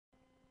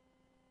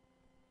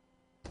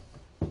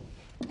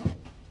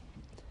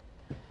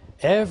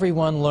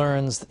Everyone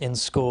learns in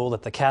school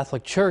that the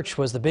Catholic Church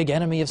was the big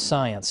enemy of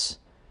science.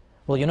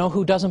 Well, you know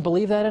who doesn't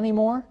believe that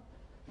anymore?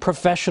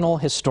 Professional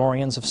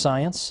historians of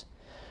science.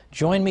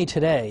 Join me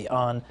today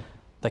on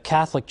the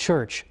Catholic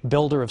Church,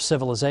 Builder of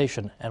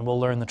Civilization, and we'll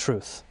learn the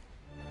truth.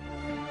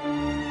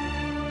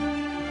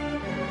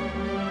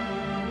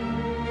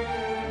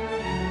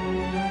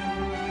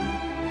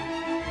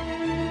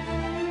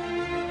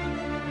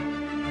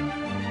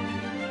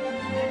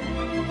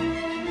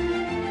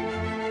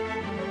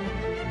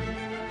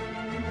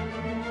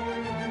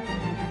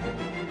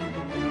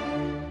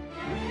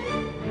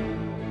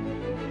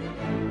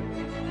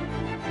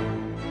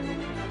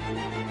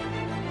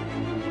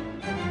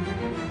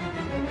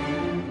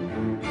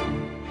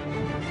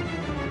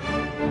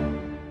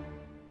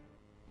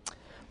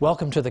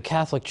 Welcome to the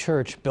Catholic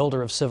Church,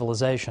 Builder of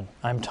Civilization.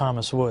 I'm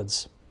Thomas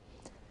Woods.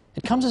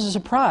 It comes as a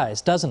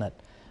surprise, doesn't it,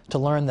 to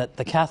learn that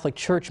the Catholic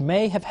Church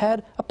may have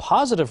had a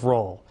positive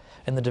role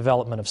in the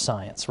development of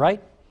science,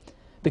 right?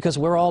 Because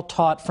we're all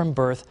taught from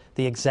birth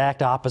the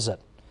exact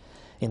opposite.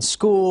 In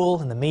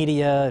school, in the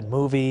media, in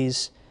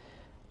movies,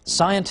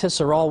 scientists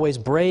are always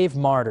brave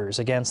martyrs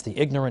against the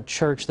ignorant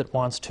church that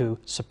wants to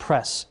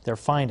suppress their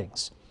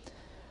findings.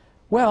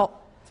 Well,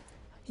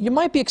 you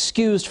might be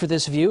excused for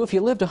this view if you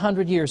lived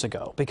 100 years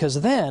ago,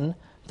 because then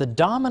the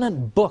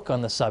dominant book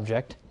on the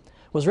subject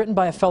was written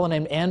by a fellow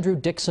named Andrew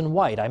Dickson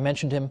White. I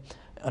mentioned him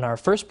in our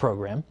first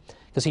program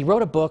because he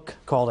wrote a book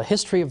called A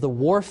History of the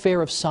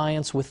Warfare of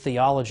Science with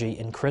Theology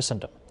in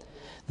Christendom.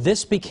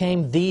 This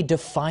became the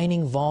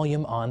defining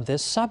volume on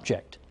this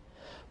subject.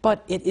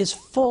 But it is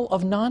full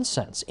of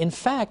nonsense. In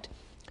fact,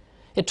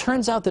 it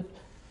turns out that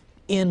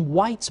in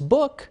White's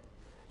book,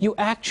 you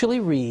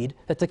actually read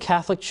that the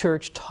Catholic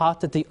Church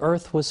taught that the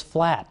earth was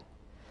flat.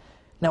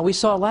 Now, we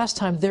saw last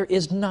time there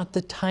is not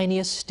the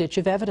tiniest stitch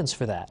of evidence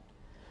for that.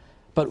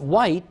 But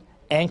White,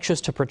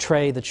 anxious to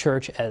portray the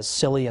church as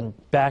silly and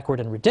backward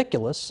and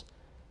ridiculous,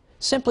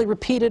 simply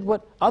repeated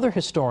what other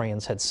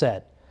historians had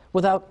said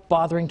without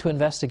bothering to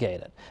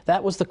investigate it.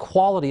 That was the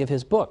quality of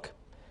his book.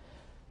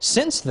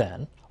 Since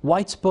then,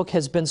 White's book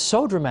has been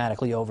so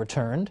dramatically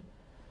overturned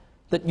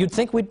that you'd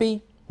think we'd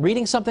be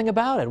reading something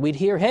about it. We'd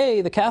hear, hey,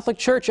 the Catholic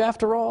Church,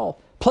 after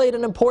all, played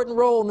an important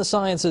role in the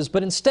sciences,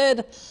 but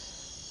instead,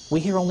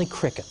 we hear only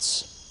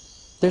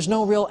crickets. There's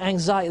no real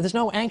anxiety, there's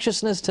no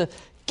anxiousness to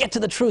get to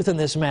the truth in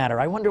this matter.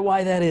 I wonder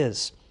why that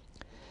is.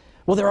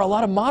 Well, there are a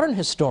lot of modern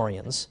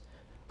historians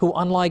who,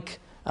 unlike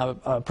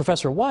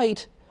Professor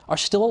White, are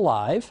still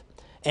alive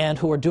and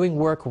who are doing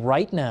work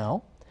right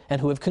now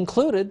and who have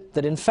concluded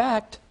that, in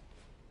fact,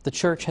 the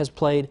Church has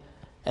played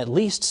at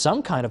least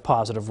some kind of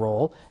positive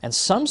role, and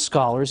some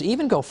scholars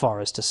even go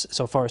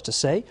so far as to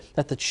say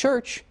that the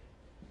Church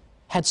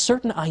had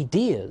certain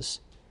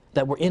ideas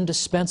that were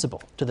indispensable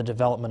to the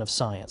development of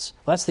science.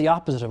 Well, that's the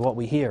opposite of what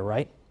we hear,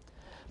 right?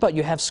 But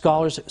you have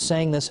scholars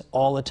saying this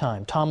all the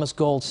time. Thomas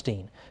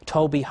Goldstein,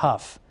 Toby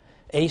Huff,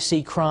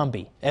 A.C.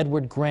 Crombie,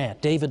 Edward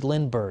Grant, David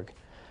Lindbergh,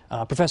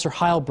 Professor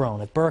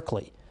Heilbronn at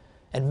Berkeley,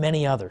 and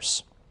many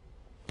others.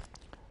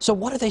 So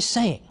what are they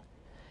saying?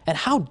 And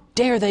how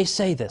dare they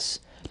say this?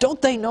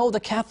 Don't they know the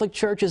Catholic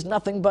Church is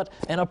nothing but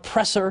an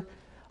oppressor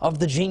of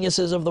the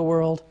geniuses of the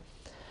world?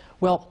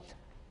 Well,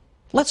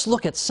 let's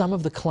look at some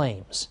of the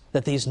claims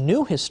that these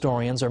new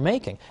historians are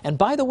making. And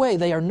by the way,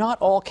 they are not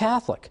all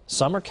Catholic.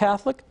 Some are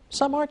Catholic,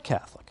 some aren't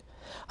Catholic.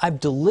 I've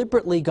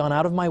deliberately gone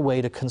out of my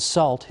way to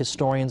consult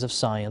historians of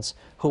science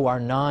who are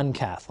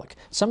non-Catholic,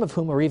 some of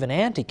whom are even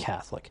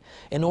anti-Catholic,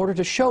 in order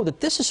to show that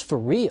this is for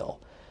real.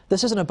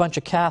 This isn't a bunch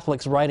of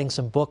Catholics writing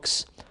some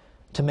books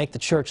to make the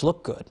Church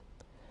look good.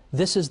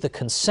 This is the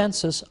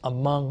consensus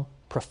among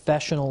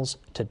professionals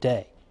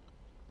today.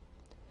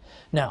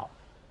 Now,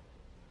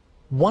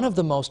 one of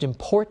the most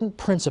important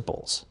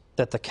principles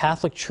that the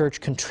Catholic Church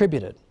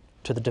contributed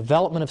to the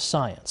development of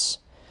science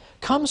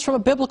comes from a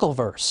biblical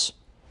verse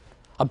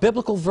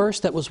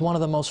that was one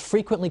of the most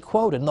frequently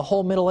quoted in the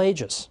whole Middle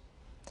Ages.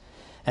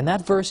 And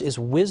that verse is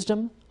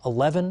Wisdom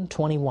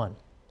 11:21.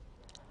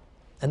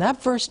 And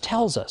that verse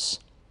tells us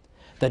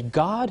that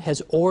God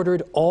has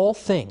ordered all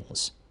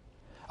things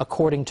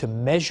according to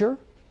measure,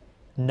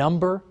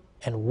 number,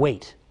 and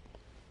weight.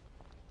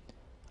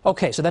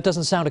 Okay, so that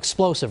doesn't sound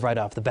explosive right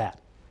off the bat,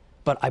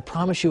 but I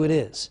promise you it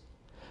is.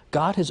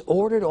 God has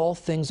ordered all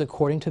things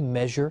according to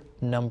measure,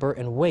 number,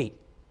 and weight.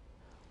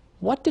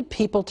 What did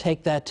people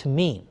take that to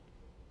mean?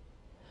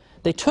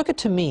 They took it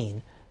to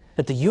mean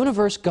that the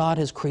universe God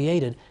has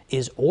created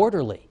is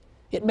orderly.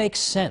 It makes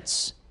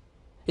sense.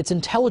 It's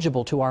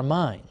intelligible to our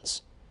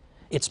minds.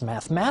 It's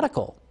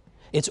mathematical.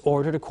 It's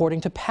ordered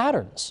according to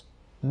patterns.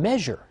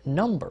 Measure,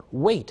 number,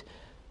 weight.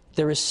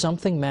 There is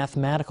something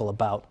mathematical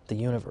about the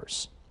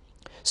universe.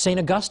 St.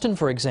 Augustine,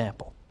 for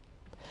example,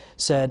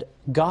 said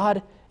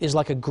God is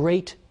like a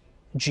great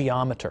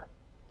geometer.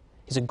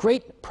 He's a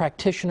great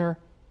practitioner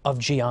of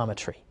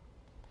geometry.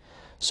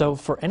 So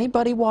for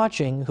anybody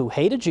watching who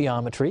hated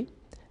geometry,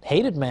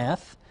 hated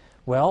math,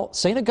 well,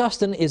 St.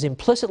 Augustine is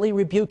implicitly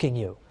rebuking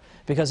you,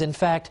 because in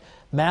fact,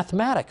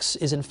 mathematics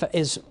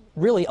is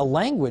really a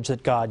language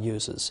that God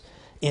uses.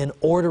 in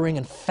ordering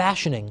and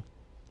fashioning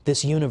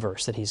this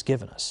universe that he's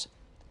given us.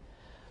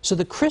 So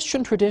the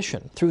Christian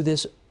tradition, through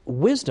this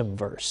wisdom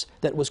verse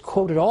that was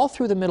quoted all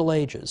through the Middle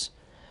Ages,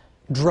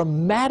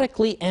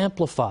 dramatically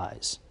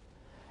amplifies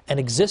an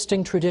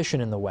existing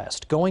tradition in the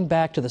West, going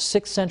back to the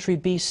 6th century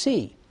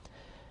BC,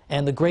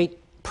 and the great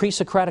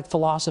pre-Socratic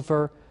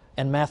philosopher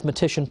and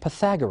mathematician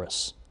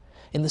Pythagoras.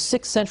 In the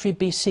 6th century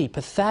BC,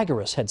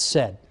 Pythagoras had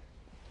said,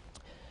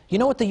 you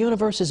know what the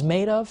universe is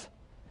made of?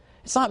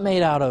 It's not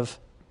made out of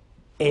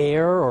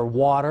air or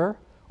water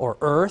or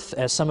earth,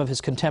 as some of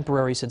his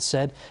contemporaries had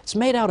said. It's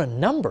made out of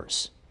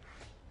numbers.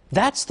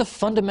 That's the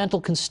fundamental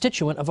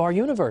constituent of our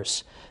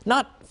universe.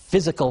 Not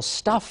physical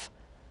stuff,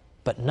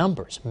 but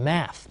numbers,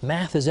 math.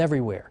 Math is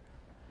everywhere.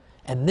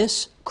 And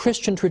this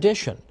Christian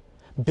tradition,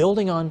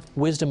 building on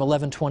Wisdom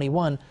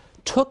 11:21,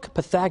 took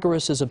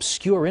Pythagoras'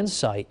 obscure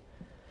insight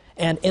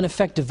and in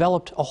effect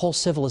developed a whole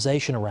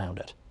civilization around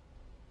it.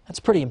 That's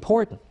pretty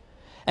important.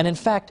 And in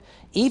fact,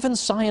 even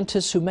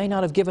scientists who may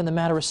not have given the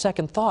matter a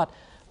second thought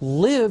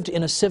lived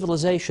in a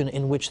civilization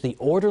in which the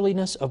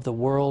orderliness of the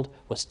world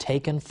was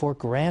taken for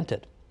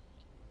granted.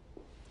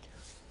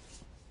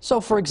 So,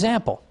 for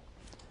example,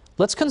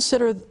 let's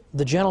consider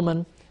the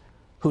gentleman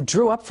who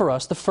drew up for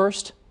us the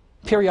first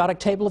periodic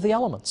table of the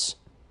elements,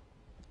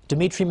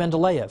 Dmitri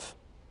Mendeleev.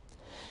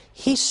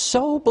 He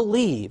so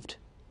believed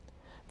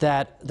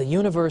that the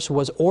universe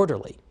was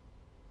orderly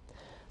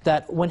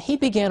that when he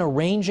began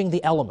arranging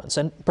the elements,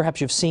 and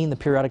perhaps you've seen the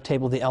periodic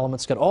table of the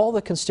elements, got all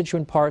the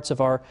constituent parts of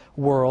our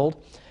world,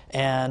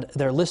 and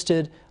they're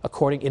listed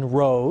according in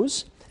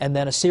rows, and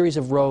then a series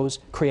of rows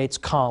creates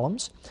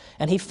columns.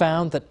 And he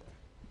found that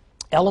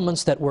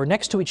elements that were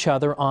next to each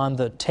other on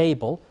the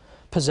table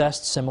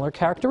possessed similar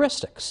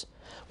characteristics.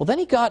 Well, then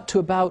he got to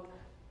about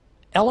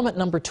element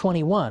number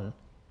 21,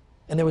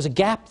 and there was a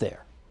gap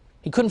there.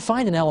 He couldn't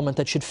find an element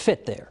that should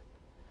fit there.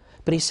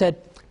 But he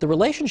said, the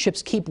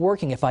relationships keep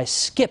working if I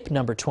skip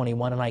number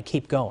 21 and I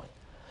keep going.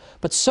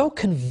 But so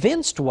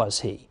convinced was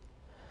he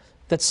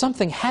that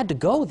something had to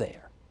go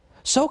there.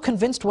 So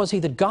convinced was he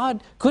that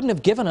God couldn't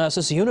have given us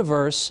this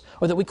universe,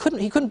 or that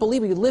he couldn't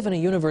believe we could live in a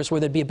universe where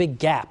there'd be a big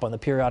gap on the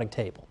periodic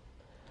table.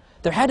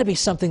 There had to be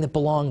something that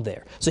belonged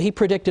there. So he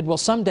predicted, well,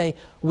 someday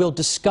we'll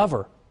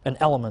discover an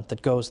element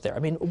that goes there. I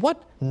mean,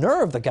 what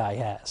nerve the guy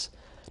has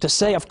to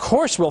say, of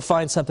course we'll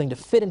find something to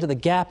fit into the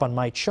gap on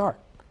my chart.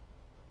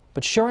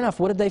 But sure enough,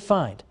 what did they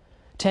find?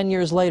 10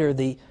 years later,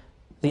 the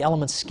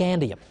element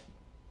scandium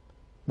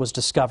was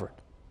discovered.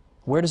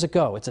 Where does it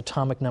go? It's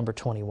atomic number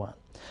 21.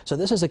 So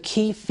this is a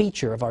key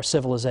feature of our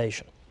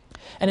civilization.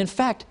 And in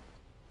fact,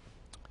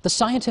 the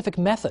scientific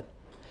method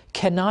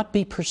cannot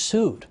be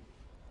pursued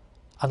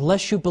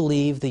unless you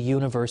believe the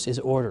universe is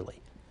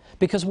orderly.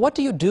 Because what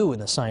do you do in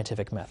the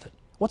scientific method?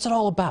 What's it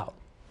all about?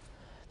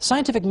 The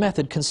scientific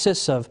method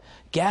consists of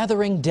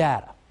gathering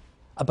data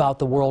about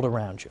the world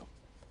around you,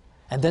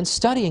 and then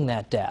studying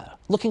that data,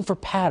 looking for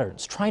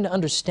patterns, trying to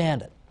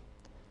understand it,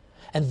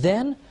 and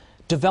then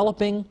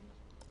developing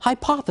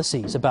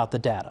hypotheses about the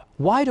data.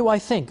 Why do I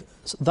think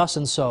thus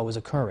and so is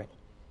occurring?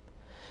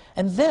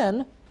 And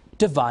then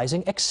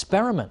devising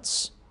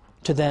experiments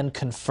to then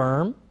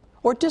confirm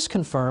or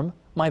disconfirm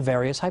my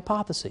various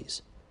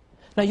hypotheses.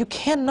 Now, you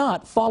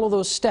cannot follow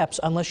those steps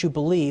unless you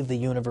believe the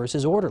universe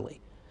is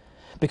orderly.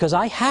 Because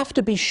I have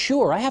to be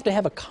sure, I have to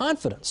have a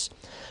confidence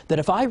that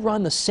if I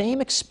run the same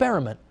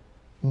experiment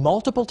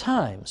multiple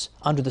times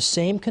under the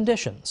same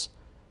conditions,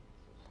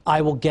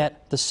 I will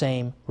get the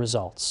same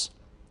results.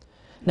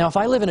 Now, if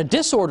I live in a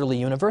disorderly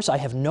universe, I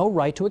have no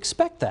right to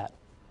expect that.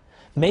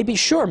 Maybe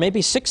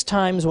 6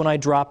 times when I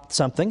drop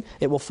something,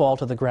 it will fall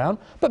to the ground,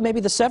 but maybe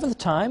the 7th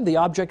time, the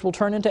object will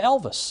turn into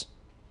Elvis.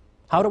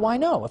 How do I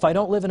know? If I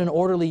don't live in an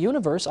orderly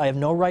universe, I have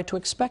no right to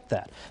expect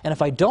that. And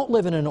if I don't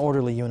live in an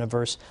orderly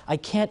universe, I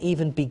can't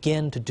even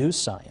begin to do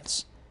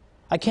science.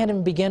 I can't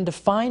even begin to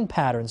find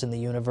patterns in the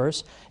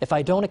universe if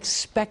I don't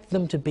expect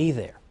them to be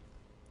there.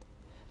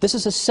 This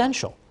is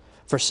essential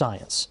for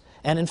science.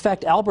 And in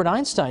fact, Albert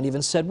Einstein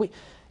even said,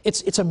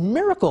 it's a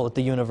miracle that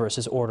the universe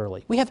is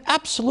orderly. We have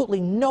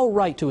absolutely no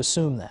right to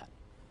assume that.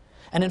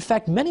 And in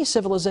fact, many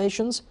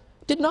civilizations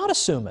did not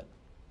assume it.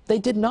 They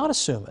did not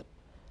assume it.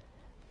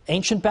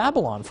 Ancient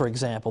Babylon, for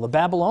example, the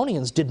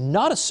Babylonians did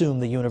not assume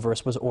the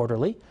universe was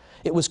orderly.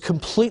 It was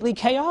completely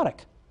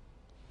chaotic.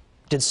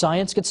 Did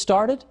science get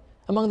started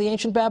among the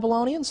ancient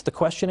Babylonians? The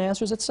question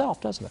answers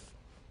itself, doesn't it?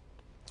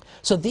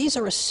 So these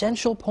are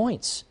essential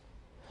points.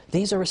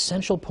 These are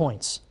essential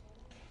points,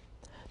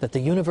 that the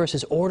universe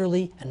is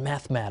orderly and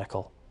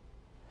mathematical.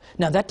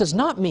 Now, that does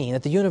not mean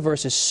that the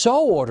universe is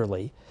so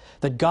orderly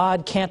that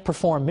God can't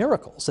perform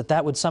miracles,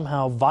 that would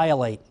somehow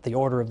violate the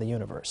order of the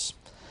universe.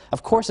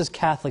 Of course, as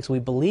Catholics, we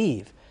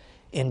believe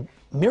in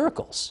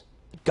miracles.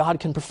 God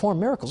can perform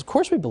miracles. Of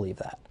course we believe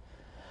that.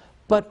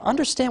 But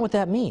understand what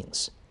that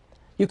means.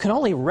 You can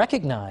only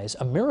recognize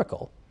a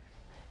miracle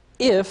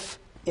if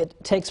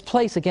it takes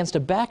place against a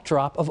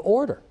backdrop of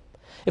order.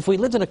 If we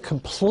lived in a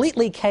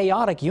completely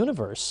chaotic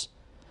universe,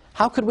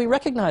 how could we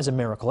recognize a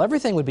miracle?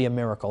 Everything would be a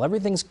miracle.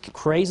 Everything's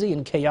crazy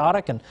and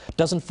chaotic and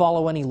doesn't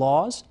follow any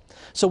laws.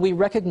 So we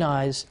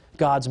recognize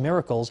God's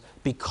miracles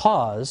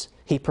because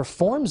He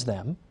performs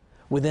them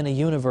within a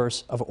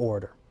universe of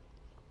order.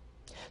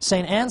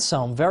 St.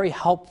 Anselm very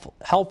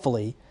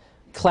helpfully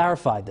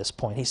clarified this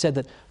point. He said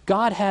that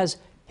God has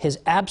His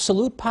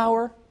absolute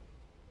power,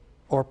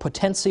 or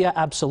potentia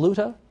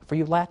absoluta for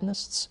you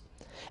Latinists,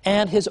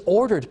 and His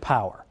ordered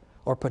power,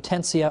 or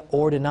potentia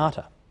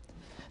ordinata.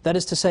 That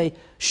is to say,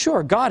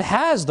 sure, God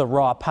has the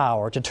raw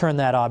power to turn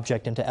that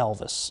object into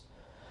Elvis,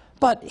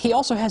 but He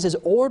also has His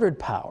ordered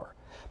power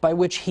by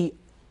which He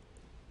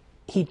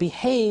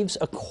behaves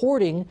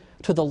according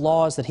to the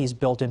laws that He's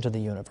built into the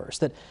universe,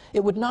 that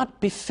it would not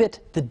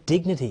befit the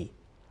dignity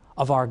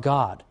of our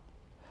God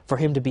for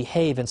Him to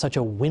behave in such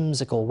a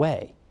whimsical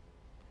way.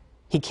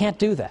 He can't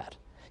do that.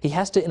 He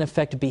has to, in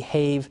effect,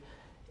 behave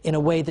in a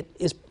way that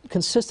is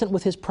consistent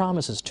with His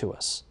promises to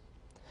us.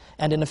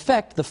 And in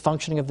effect, the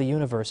functioning of the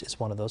universe is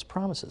one of those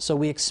promises. So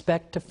we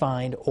expect to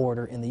find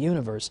order in the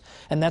universe,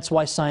 and that's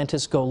why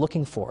scientists go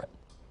looking for it.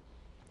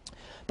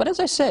 But as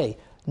I say,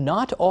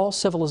 not all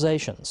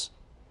civilizations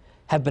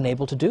have been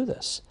able to do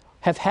this,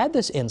 have had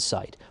this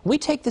insight. We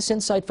take this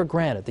insight for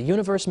granted. The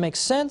universe makes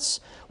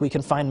sense, we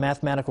can find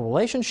mathematical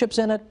relationships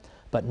in it,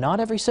 but not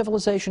every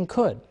civilization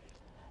could.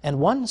 And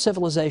one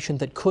civilization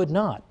that could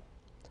not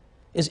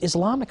is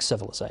Islamic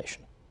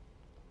civilization.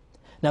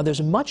 Now,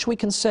 there's much we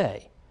can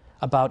say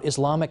about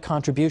Islamic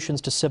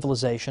contributions to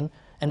civilization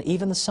and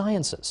even the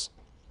sciences.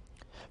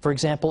 For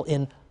example,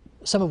 in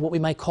some of what we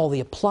might call the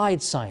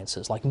applied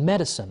sciences, like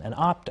medicine and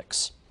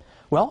optics.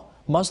 Well,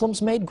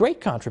 Muslims made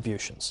great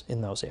contributions in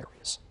those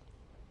areas.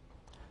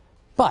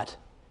 But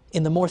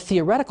in the more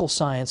theoretical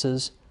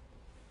sciences,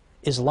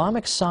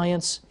 Islamic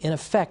science, in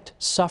effect,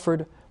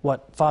 suffered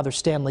what Father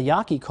Stanley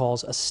Yaki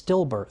calls a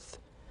stillbirth.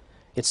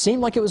 It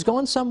seemed like it was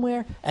going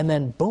somewhere, and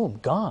then boom,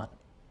 gone.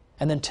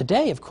 And then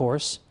today, of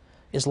course,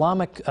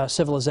 Islamic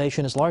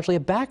civilization is largely a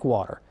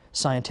backwater,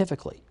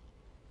 scientifically.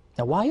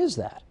 Now, why is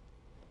that?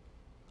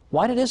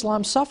 Why did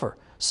Islam suffer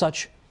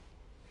such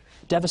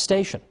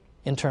devastation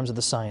in terms of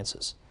the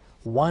sciences?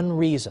 One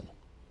reason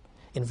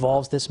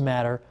involves this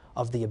matter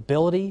of the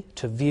ability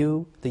to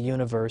view the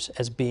universe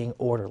as being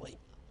orderly.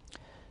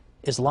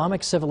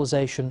 Islamic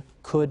civilization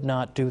could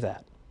not do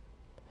that.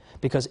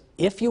 Because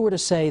if you were to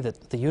say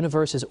that the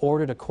universe is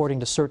ordered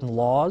according to certain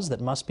laws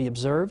that must be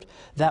observed,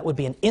 that would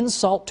be an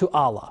insult to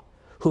Allah,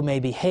 who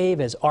may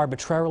behave as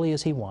arbitrarily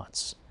as He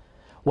wants.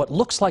 What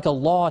looks like a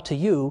law to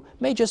you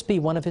may just be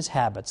one of His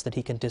habits that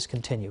He can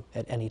discontinue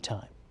at any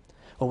time.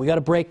 Well, we got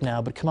a break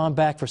now, but come on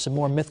back for some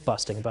more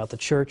myth-busting about the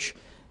Church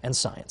and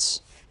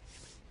science.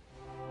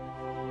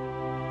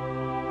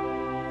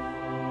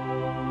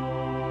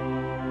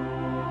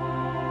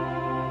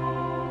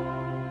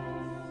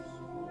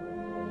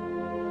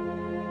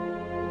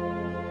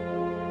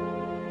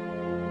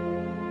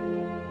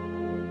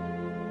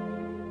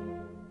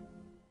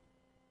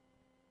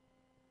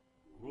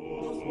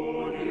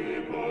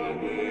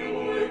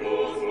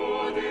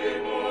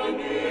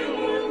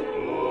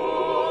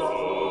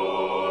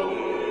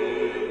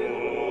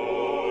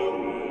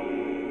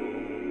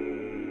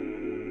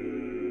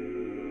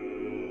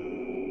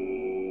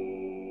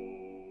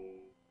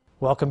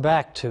 Welcome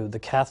back to the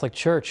Catholic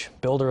Church,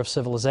 Builder of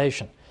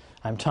Civilization.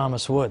 I'm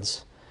Thomas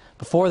Woods.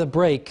 Before the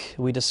break,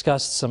 we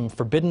discussed some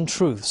forbidden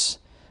truths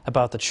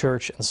about the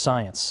Church and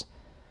science.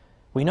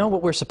 We know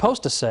what we're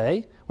supposed to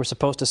say. We're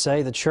supposed to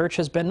say the Church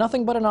has been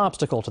nothing but an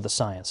obstacle to the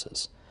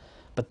sciences.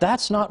 But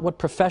that's not what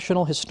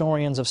professional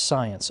historians of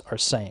science are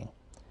saying.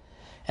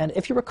 And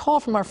if you recall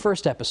from our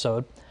first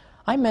episode,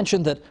 I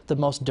mentioned that the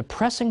most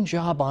depressing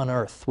job on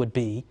earth would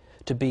be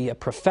to be a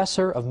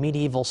professor of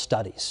medieval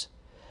studies,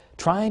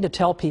 trying to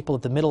tell people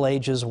that the Middle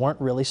Ages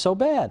weren't really so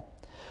bad.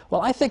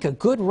 Well, I think a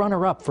good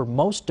runner-up for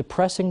most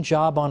depressing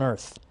job on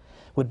earth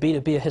would be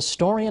to be a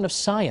historian of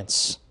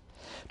science,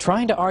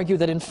 trying to argue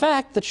that, in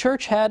fact, the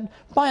Church had,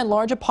 by and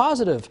large, a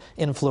positive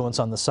influence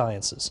on the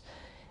sciences.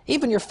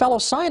 Even your fellow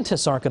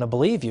scientists aren't going to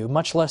believe you,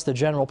 much less the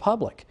general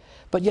public.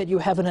 But yet you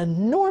have an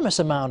enormous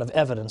amount of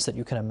evidence that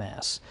you can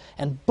amass.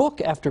 And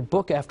book after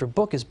book after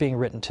book is being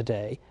written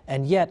today,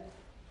 and yet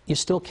you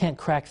still can't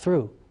crack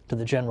through to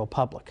the general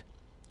public.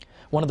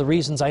 One of the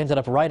reasons I ended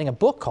up writing a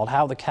book called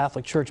How the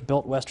Catholic Church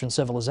Built Western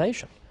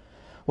Civilization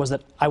was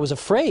that I was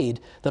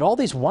afraid that all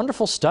these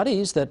wonderful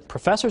studies that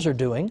professors are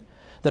doing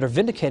that are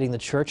vindicating the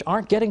Church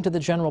aren't getting to the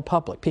general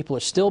public. People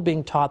are still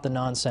being taught the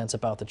nonsense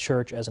about the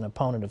Church as an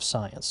opponent of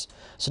science.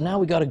 So now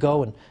we got to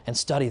go and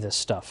study this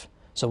stuff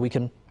so we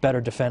can better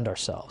defend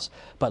ourselves.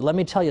 But let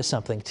me tell you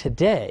something.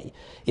 Today,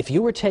 if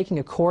you were taking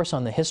a course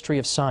on the history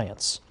of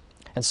science,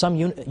 and some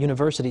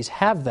universities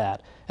have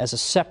that as a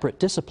separate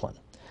discipline,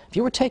 if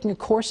you were taking a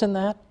course in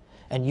that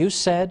and you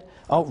said,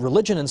 oh,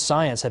 religion and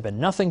science have been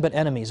nothing but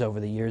enemies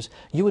over the years,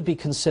 you would be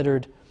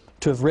considered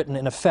to have written,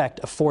 in effect,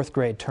 a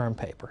fourth-grade term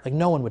paper. Like,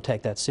 no one would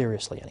take that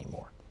seriously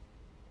anymore.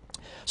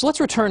 So let's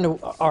return to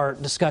our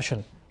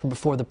discussion from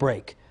before the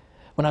break,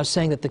 when I was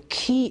saying that the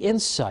key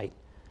insight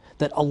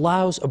that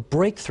allows a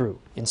breakthrough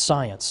in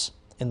science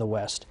in the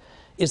West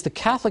is the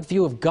Catholic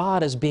view of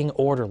God as being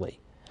orderly,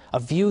 a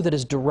view that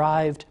is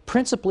derived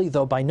principally,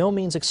 though by no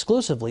means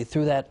exclusively,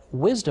 through that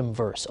wisdom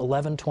verse,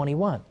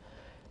 11:21,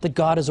 that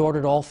God has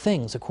ordered all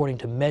things according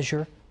to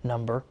measure,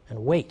 number,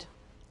 and weight.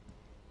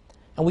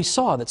 And we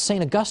saw that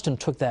St. Augustine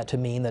took that to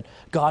mean that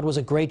God was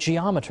a great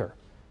geometer,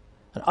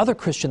 and other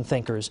Christian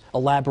thinkers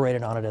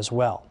elaborated on it as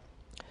well.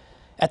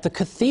 At the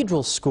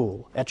cathedral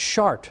school at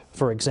Chartres,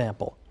 for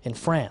example, in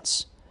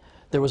France,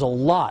 there was a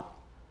lot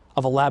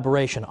of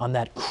elaboration on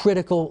that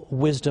critical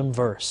wisdom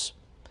verse.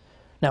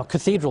 Now,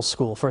 cathedral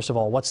school, first of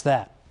all, what's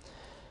that?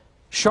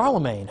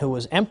 Charlemagne, who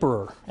was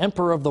emperor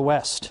of the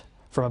West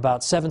from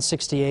about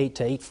 768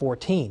 to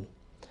 814,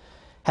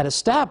 had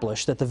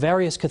established that the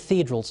various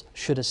cathedrals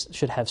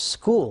should have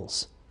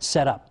schools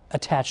set up,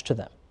 attached to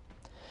them.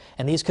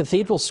 And these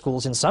cathedral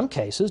schools, in some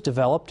cases,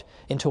 developed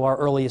into our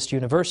earliest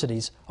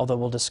universities, although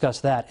we'll discuss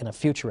that in a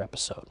future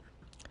episode.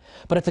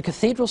 But at the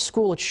cathedral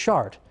school at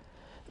Chartres,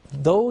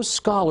 those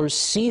scholars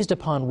seized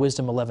upon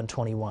Wisdom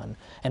 11:21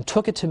 and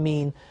took it to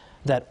mean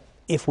that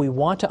if we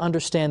want to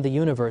understand the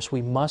universe,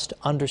 we must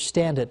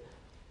understand it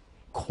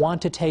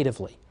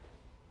quantitatively.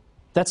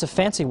 That's a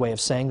fancy way of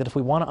saying that if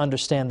we want to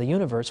understand the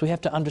universe, we have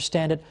to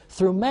understand it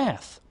through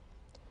math.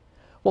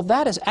 Well,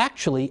 that is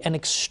actually an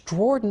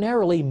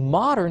extraordinarily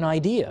modern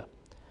idea.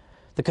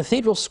 The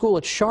cathedral school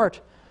at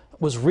Chartres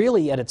was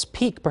really at its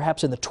peak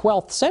perhaps in the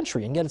 12th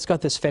century, and yet it's got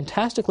this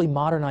fantastically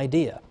modern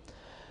idea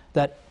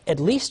that at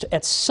least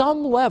at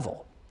some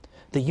level,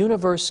 the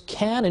universe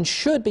can and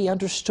should be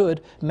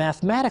understood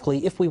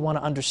mathematically if we want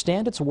to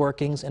understand its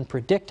workings and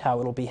predict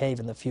how it will behave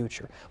in the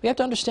future. We have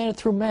to understand it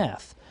through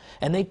math.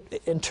 And they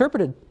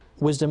interpreted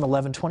Wisdom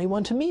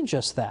 11:21 to mean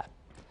just that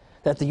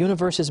the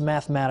universe is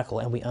mathematical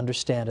and we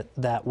understand it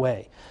that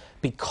way.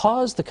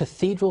 Because the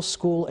cathedral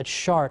school at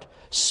Chartres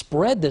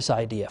spread this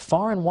idea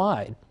far and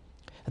wide,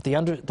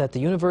 that the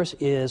universe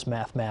is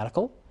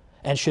mathematical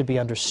and should be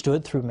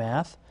understood through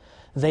math,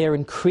 they are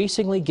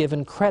increasingly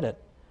given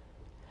credit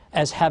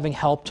as having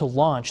helped to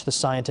launch the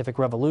scientific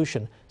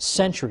revolution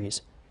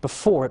centuries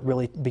before it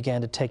really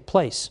began to take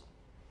place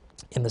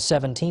in the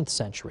 17th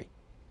century.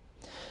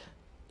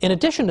 In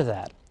addition to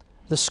that,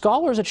 the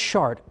scholars at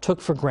Chartres took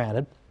for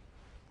granted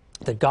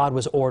that God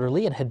was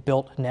orderly and had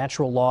built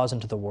natural laws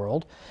into the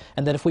world,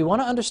 and that if we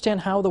want to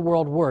understand how the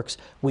world works,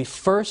 we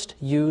first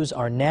use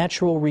our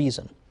natural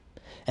reason.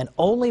 And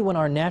only when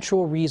our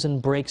natural reason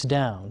breaks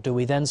down do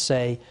we then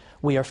say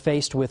we are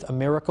faced with a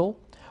miracle,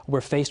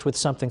 we're faced with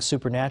something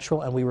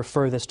supernatural, and we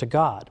refer this to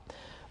God.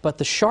 But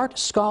the Chartres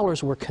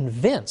scholars were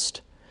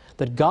convinced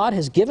that God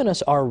has given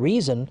us our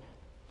reason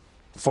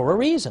for a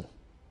reason.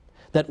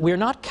 That we're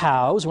not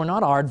cows, we're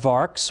not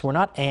aardvarks, we're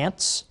not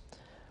ants.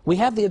 We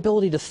have the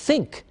ability to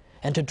think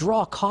and to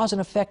draw cause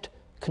and effect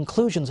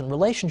conclusions and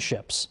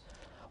relationships.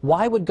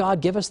 Why would God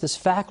give us this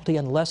faculty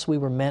unless we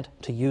were meant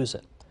to use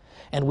it?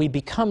 And we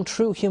become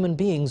true human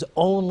beings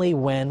only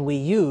when we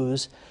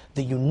use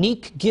the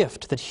unique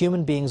gift that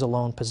human beings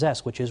alone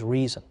possess, which is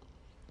reason.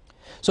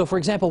 So, for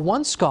example,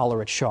 one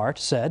scholar at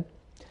Chartres said,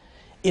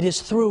 "It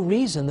is through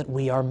reason that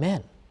we are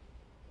men.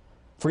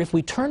 For if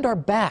we turned our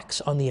backs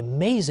on the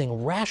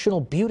amazing rational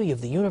beauty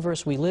of the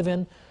universe we live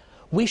in,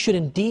 we should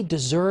indeed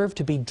deserve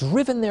to be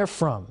driven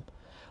therefrom,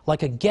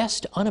 like a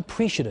guest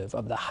unappreciative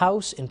of the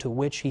house into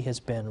which he has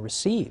been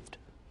received."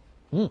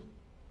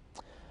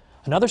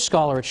 Another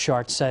scholar at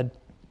Chartres said,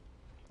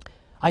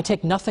 "I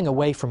take nothing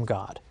away from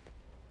God.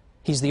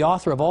 He's the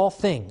author of all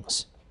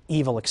things,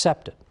 evil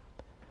excepted.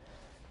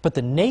 But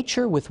the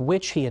nature with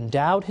which he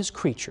endowed his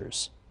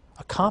creatures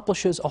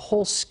accomplishes a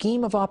whole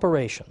scheme of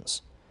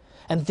operations,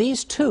 and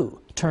these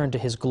too turn to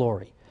his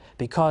glory,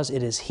 because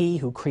it is he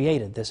who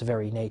created this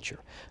very nature."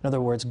 In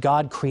other words,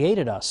 God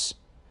created us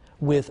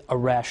with a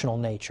rational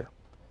nature.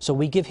 So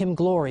we give him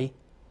glory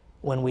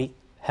when we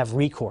have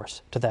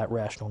recourse to that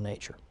rational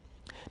nature.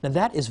 Now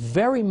that is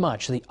very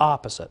much the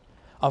opposite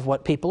of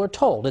what people are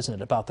told, isn't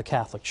it, about the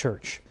Catholic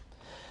Church?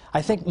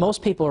 I think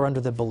most people are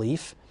under the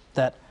belief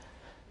that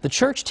the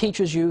Church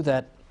teaches you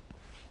that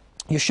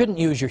you shouldn't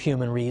use your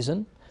human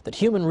reason, that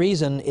human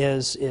reason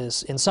is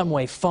in some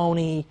way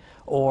phony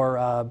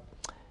or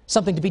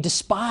something to be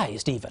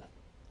despised even.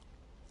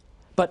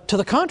 But to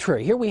the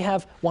contrary, here we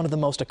have one of the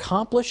most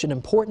accomplished and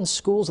important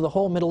schools of the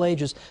whole Middle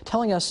Ages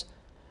telling us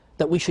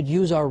that we should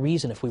use our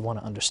reason if we want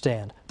to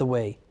understand the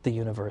way the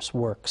universe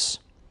works.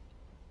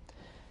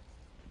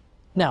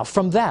 Now,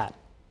 from that,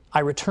 I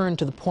return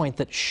to the point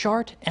that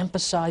Chartres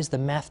emphasized the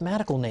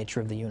mathematical nature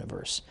of the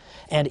universe,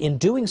 and in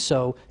doing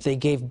so, they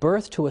gave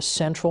birth to a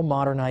central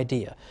modern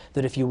idea,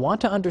 that if you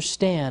want to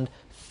understand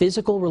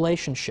physical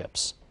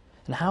relationships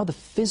and how the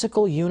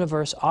physical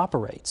universe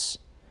operates,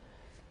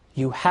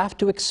 you have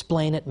to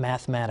explain it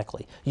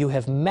mathematically. You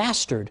have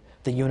mastered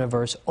the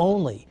universe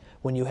only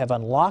when you have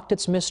unlocked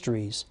its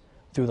mysteries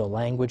through the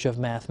language of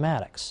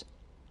mathematics.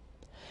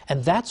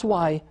 And that's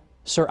why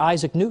Sir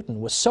Isaac Newton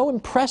was so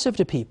impressive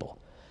to people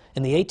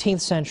in the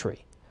 18th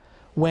century,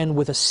 when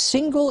with a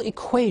single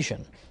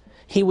equation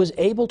he was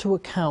able to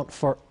account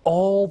for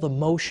all the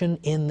motion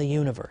in the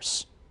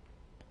universe.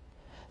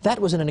 that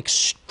was an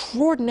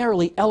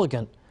extraordinarily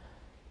elegant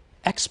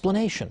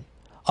explanation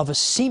of a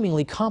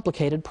seemingly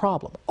complicated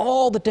problem.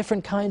 All the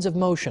different kinds of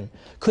motion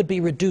could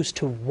be reduced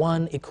to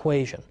one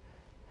equation.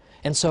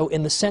 And so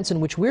in the sense in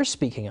which we're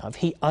speaking of,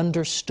 he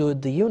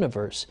understood the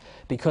universe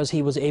because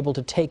he was able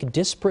to take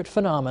disparate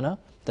phenomena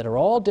that are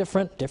all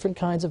different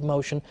kinds of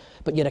motion,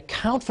 but yet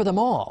account for them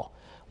all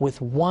with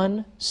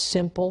one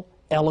simple,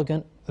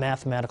 elegant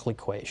mathematical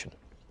equation.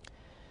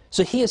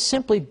 So he is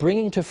simply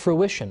bringing to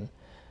fruition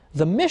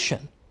the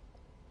mission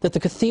that the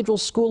Cathedral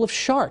School of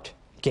Chartres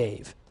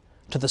gave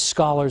to the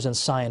scholars and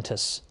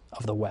scientists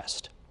of the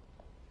West.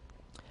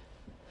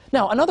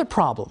 Now, another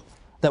problem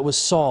that was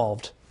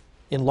solved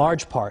in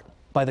large part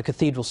by the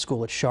Cathedral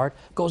School at Chartres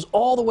goes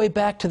all the way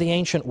back to the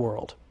ancient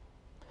world,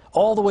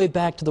 all the way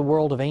back to the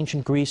world of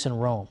ancient Greece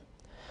and Rome.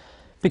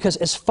 Because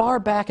as far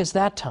back as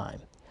that time,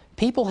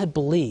 people had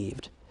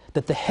believed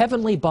that the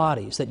heavenly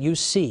bodies that you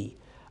see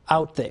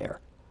out there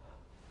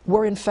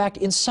were in fact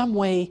in some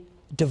way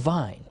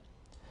divine.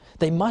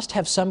 They must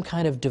have some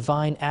kind of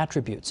divine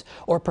attributes,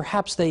 or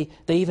perhaps they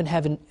even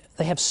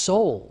have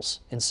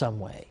souls in some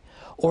way,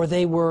 or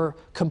they were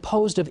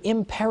composed of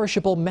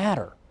imperishable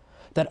matter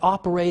that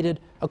operated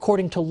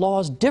according to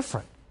laws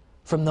different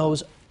from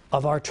those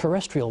of our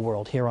terrestrial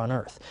world here on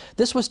Earth.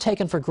 This was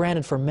taken for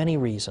granted for many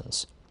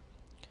reasons.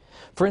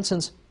 For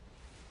instance,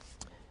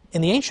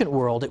 in the ancient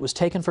world, it was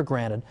taken for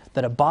granted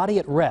that a body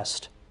at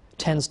rest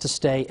tends to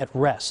stay at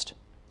rest.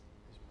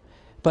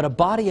 But a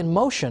body in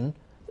motion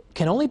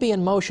can only be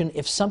in motion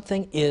if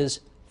something is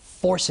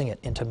forcing it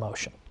into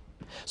motion.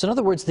 So in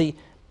other words, the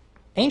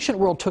ancient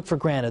world took for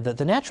granted that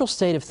the natural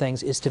state of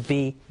things is to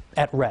be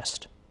at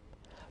rest.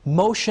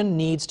 Motion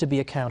needs to be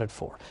accounted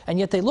for. And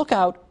yet they look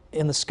out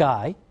in the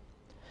sky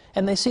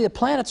and they see the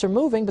planets are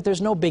moving, but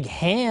there's no big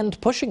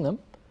hand pushing them.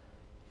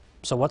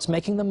 So what's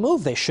making them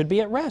move? They should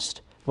be at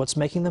rest. What's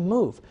making them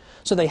move?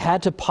 So they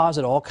had to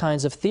posit all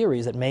kinds of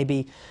theories that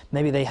maybe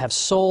they have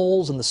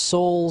souls and the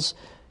souls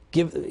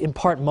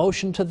impart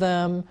motion to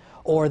them,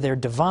 or they're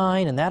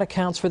divine and that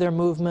accounts for their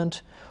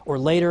movement, or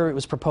later it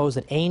was proposed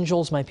that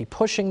angels might be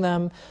pushing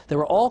them. There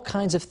were all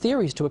kinds of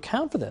theories to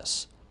account for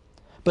this.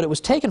 But it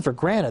was taken for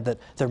granted that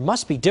there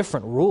must be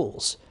different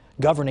rules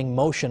governing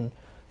motion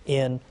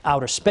in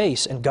outer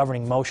space and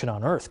governing motion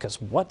on Earth,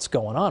 because what's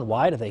going on?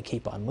 Why do they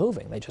keep on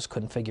moving? They just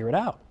couldn't figure it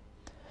out.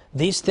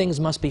 These things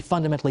must be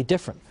fundamentally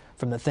different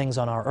from the things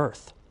on our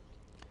Earth.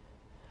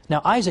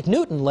 Now, Isaac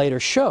Newton later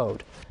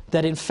showed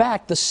that in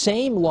fact the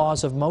same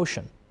laws of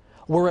motion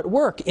were at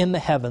work in the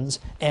heavens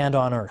and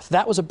on Earth.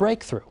 That was a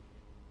breakthrough.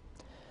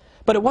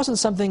 But it wasn't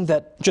something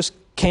that just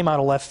came out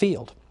of left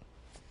field.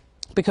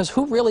 Because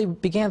who really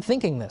began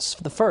thinking this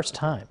for the first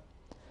time?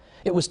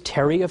 It was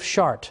Terry of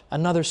Chartres,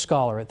 another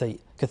scholar at the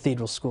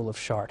Cathedral School of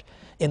Chartres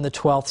in the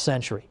 12th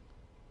century.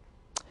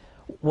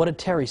 What did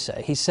Terry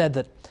say? He said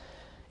that,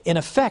 in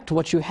effect,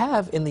 what you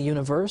have in the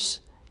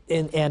universe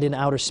and in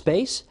outer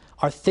space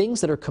are things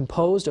that are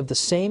composed of the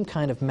same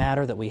kind of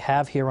matter that we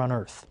have here on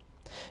Earth.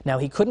 Now,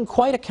 he couldn't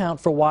quite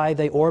account for why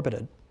they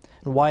orbited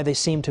and why they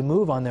seemed to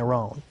move on their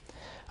own.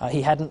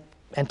 He hadn't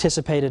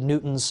anticipated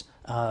Newton's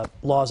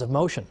laws of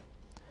motion.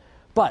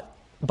 But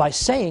by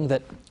saying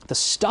that the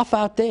stuff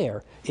out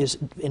there is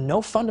in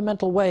no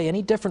fundamental way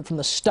any different from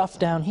the stuff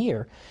down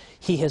here,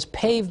 he has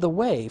paved the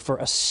way for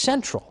a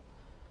central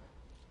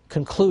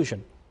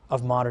conclusion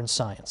of modern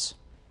science.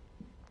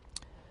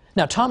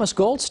 Now, Thomas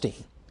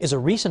Goldstein is a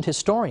recent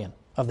historian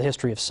of the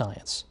history of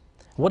science.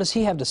 What does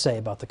he have to say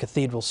about the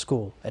Cathedral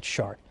School at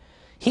Chartres?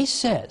 He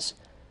says,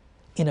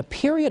 in a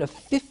period of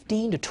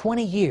 15 to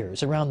 20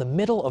 years around the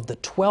middle of the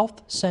 12th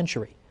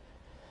century,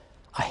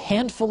 a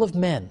handful of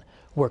men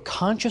were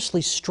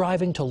consciously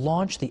striving to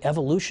launch the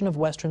evolution of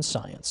Western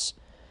science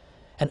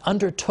and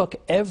undertook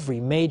every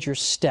major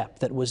step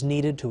that was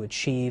needed to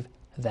achieve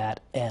that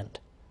end.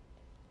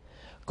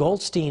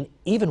 Goldstein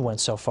even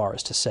went so far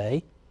as to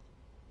say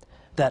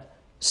that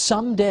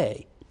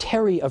someday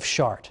Terry of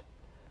Chartres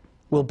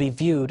will be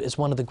viewed as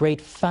one of the great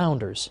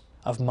founders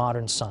of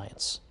modern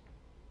science.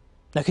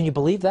 Now, can you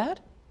believe that?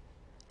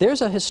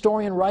 There's a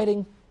historian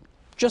writing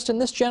just in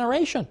this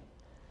generation.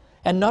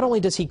 And not only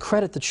does he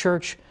credit the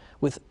church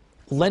with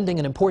lending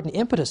an important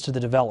impetus to the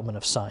development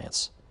of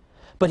science,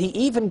 but he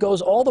even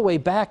goes all the way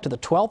back to the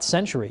 12th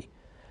century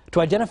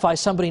to identify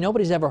somebody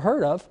nobody's ever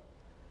heard of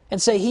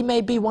and say he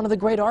may be one of the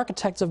great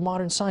architects of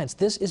modern science.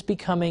 This is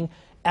becoming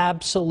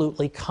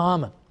absolutely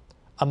common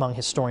among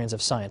historians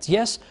of science.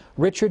 Yes,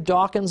 Richard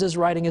Dawkins is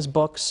writing his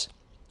books.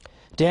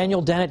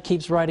 Daniel Dennett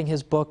keeps writing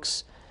his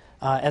books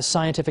as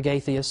scientific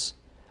atheists.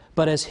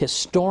 But as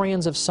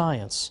historians of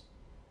science,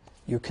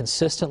 you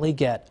consistently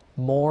get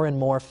more and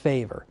more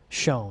favor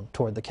shown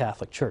toward the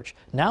Catholic Church.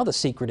 Now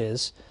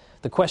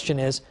the question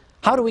is,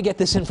 how do we get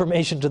this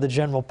information to the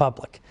general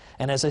public?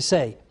 And as I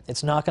say,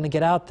 it's not going to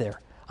get out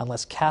there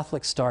unless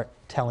Catholics start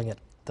telling it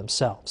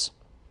themselves.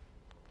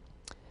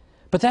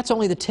 But that's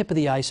only the tip of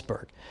the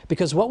iceberg,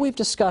 because what we've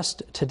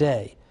discussed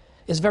today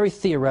is very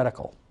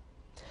theoretical.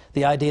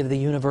 The idea that the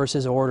universe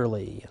is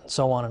orderly, and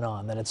so on and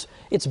on, that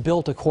it's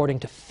built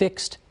according to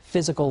fixed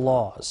physical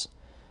laws.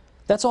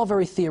 That's all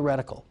very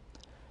theoretical.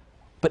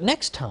 But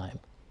next time,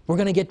 we're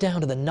going to get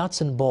down to the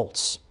nuts and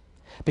bolts,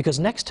 because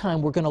next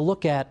time we're going to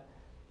look at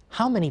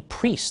how many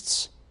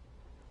priests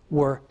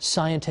were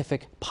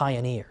scientific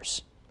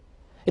pioneers.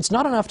 It's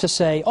not enough to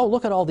say, oh,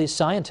 look at all these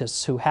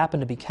scientists who happen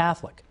to be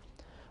Catholic.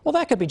 Well,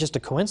 that could be just a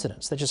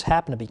coincidence. They just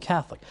happen to be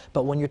Catholic.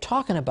 But when you're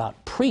talking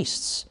about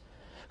priests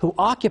who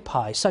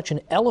occupy such an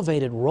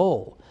elevated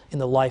role in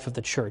the life of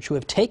the church, who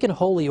have taken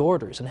holy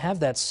orders and have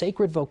that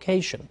sacred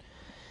vocation,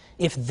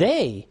 if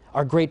they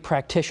are great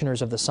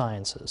practitioners of the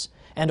sciences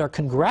and are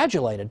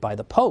congratulated by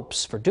the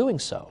popes for doing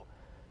so,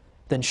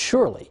 then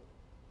surely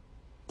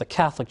the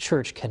Catholic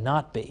Church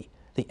cannot be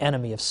the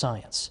enemy of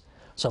science.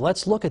 So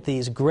let's look at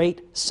these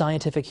great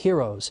scientific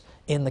heroes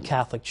in the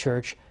Catholic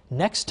Church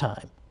next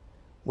time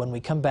when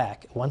we come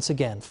back once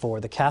again for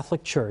the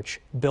Catholic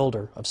Church,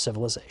 Builder of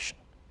Civilization.